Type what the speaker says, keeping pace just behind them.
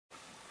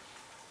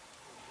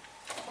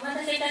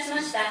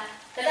した、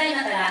ただい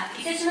まから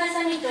伊勢志摩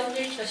サミットを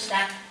契機とし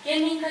た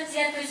県民活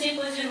躍シ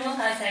ンポジウムを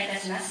開催いた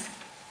します。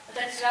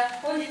私は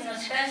本日の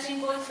司会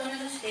進行を務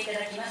めさせていた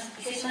だきます、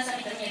伊勢志摩サ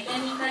ミット三重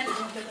県民会議事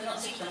務局の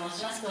関と申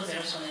します。どうぞ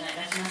よろしくお願いい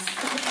たします。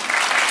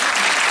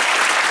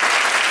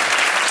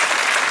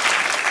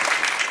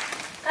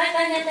開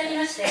会にあたり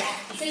まして、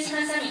伊勢志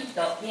摩サミッ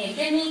ト三重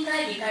県民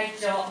会議会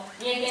長、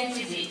三重県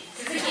知事、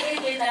鈴木英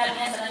慶から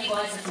皆様にご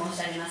挨拶申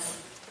し上げま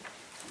す。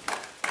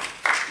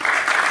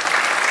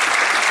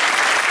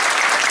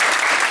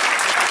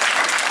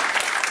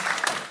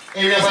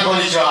皆さんこん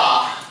にち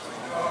は。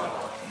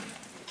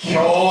今日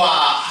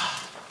は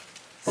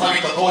サ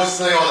ミット当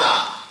日のよう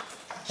な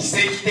奇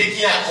跡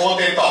的な好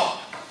天と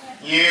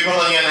いう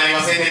ことにはなり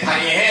ませんで、大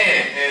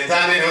変、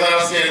残念でござい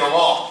ますけれど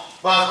も、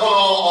こ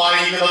のあ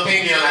いにくの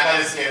天気の中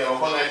ですけれども、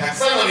このようにたく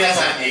さんの皆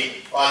さん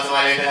にお集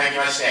まりいただき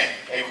まし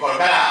て、心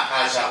から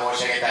感謝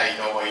申し上げたい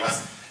と思いま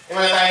す。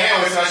また大変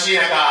お忙しい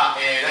中、中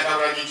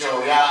村議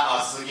長や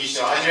鈴木市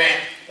長をはじ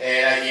め、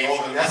来賓多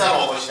くの皆さん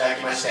もお越しいただ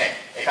きまして、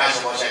感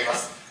謝申し上げま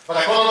す。ま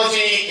たこの後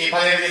に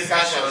パネルディスカ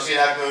ッションをしてい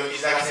ただく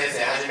石坂先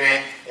生はじ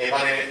め、パ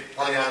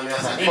ネラーの皆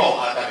さんに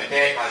も改め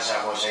て感謝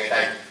申し上げ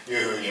たいと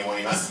いうふうに思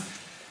います。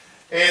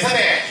さ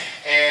て、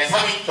サ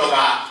ミット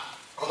が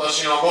今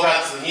年の5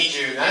月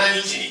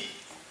27日に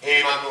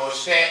閉幕を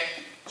して、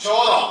ちょ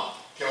う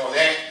ど今日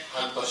で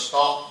半年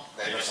と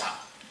なりました。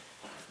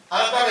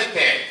改め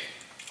て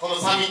こ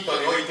のサミット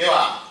において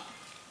は、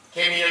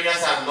県民の皆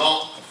さん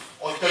の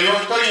お一人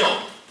お一人の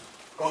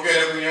ご協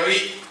力によ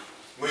り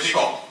無事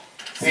故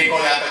成功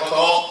であったこと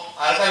を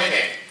改め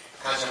て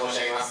感謝申し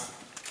上げます。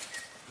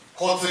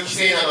交通規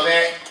制など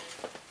で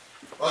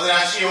煩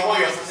わしい思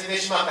いをさせて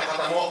しまった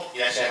方もい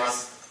らっしゃいま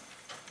す。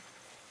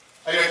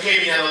あるいは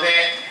警備などで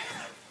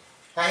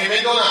大変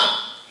面倒な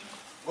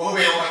ご不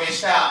便をおかけし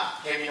た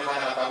県民の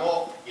方々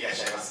もいらっ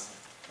しゃいます。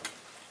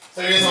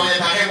それ皆様に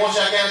大変申し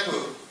訳な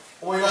く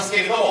思いますけ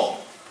れど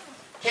も、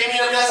県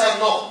民の皆さん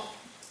の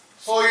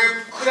そう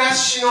いう暮ら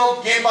しの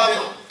現場で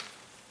の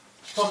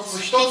一つ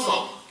一つ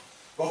の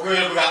ご協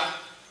力が、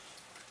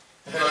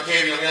例えば警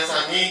備の皆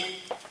さん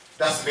に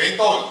出す弁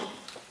当に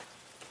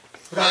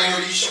普段よ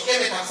り一生懸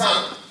命たく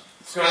さん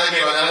作らなけ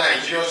ればならな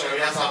い事業者の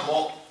皆さん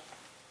も、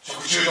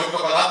食中毒と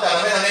かがあったら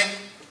ダメだね、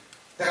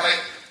だから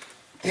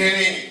丁寧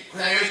に普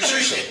段より注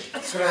意して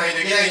作らないと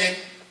いけないね、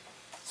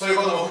そういう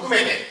ことも含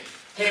めて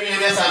県民の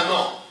皆さん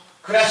の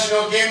暮らし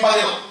の現場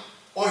での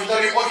お一人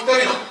お一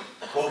人の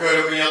ご協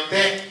力によっ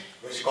て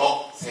無事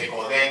故成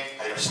功で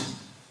ありまし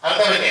た。改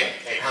め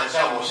て感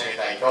謝を申し上げ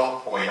たい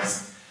と思いま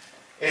す。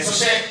そ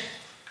して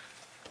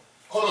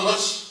この後、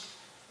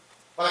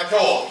また今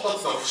日一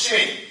つの節目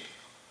に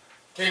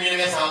県民の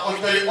皆さんお一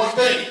人お一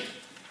人に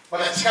ま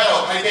た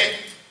力を借りて、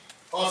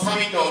このサ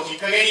ミットをきっ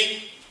かけ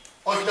に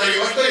お一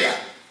人お一人が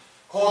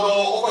行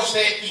動を起こし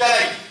ていただ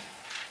いて、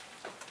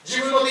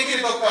自分のできる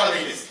ところから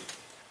でいいです。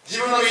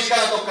自分の身近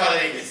なところから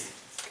でいいです。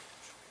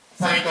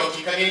サミットを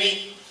きっかけ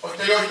にお一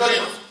人お一人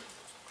の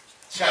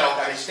力をお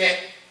借りし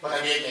て、また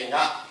三重県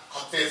が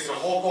発展する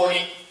方向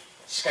に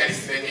しっかり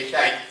進めていき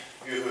たい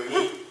というふ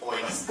うに思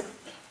います。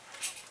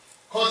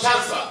このチャ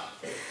ンスは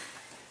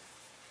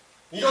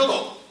二度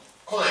と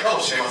来ないか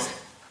もしれません。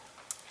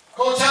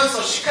このチャンス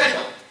をしっかりと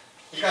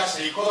生かし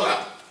ていくこと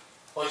が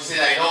本次世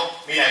代の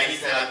未来に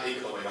つながってい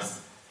くと思います。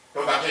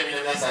どうか県民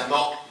の皆さん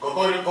のご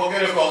協力を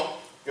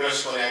よろ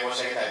しくお願い申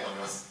し上げたいと思い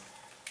ます。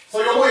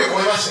そういう思いを込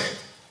めまし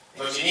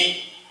て、後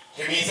に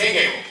県民宣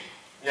言を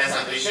皆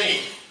さんと一緒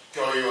に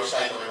共有をし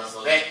たいと思います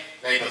ので、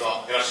何卒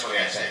よろしくお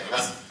願いしたいと思い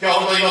ます。今日は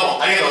本当にどう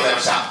もありがとうござい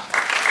ました。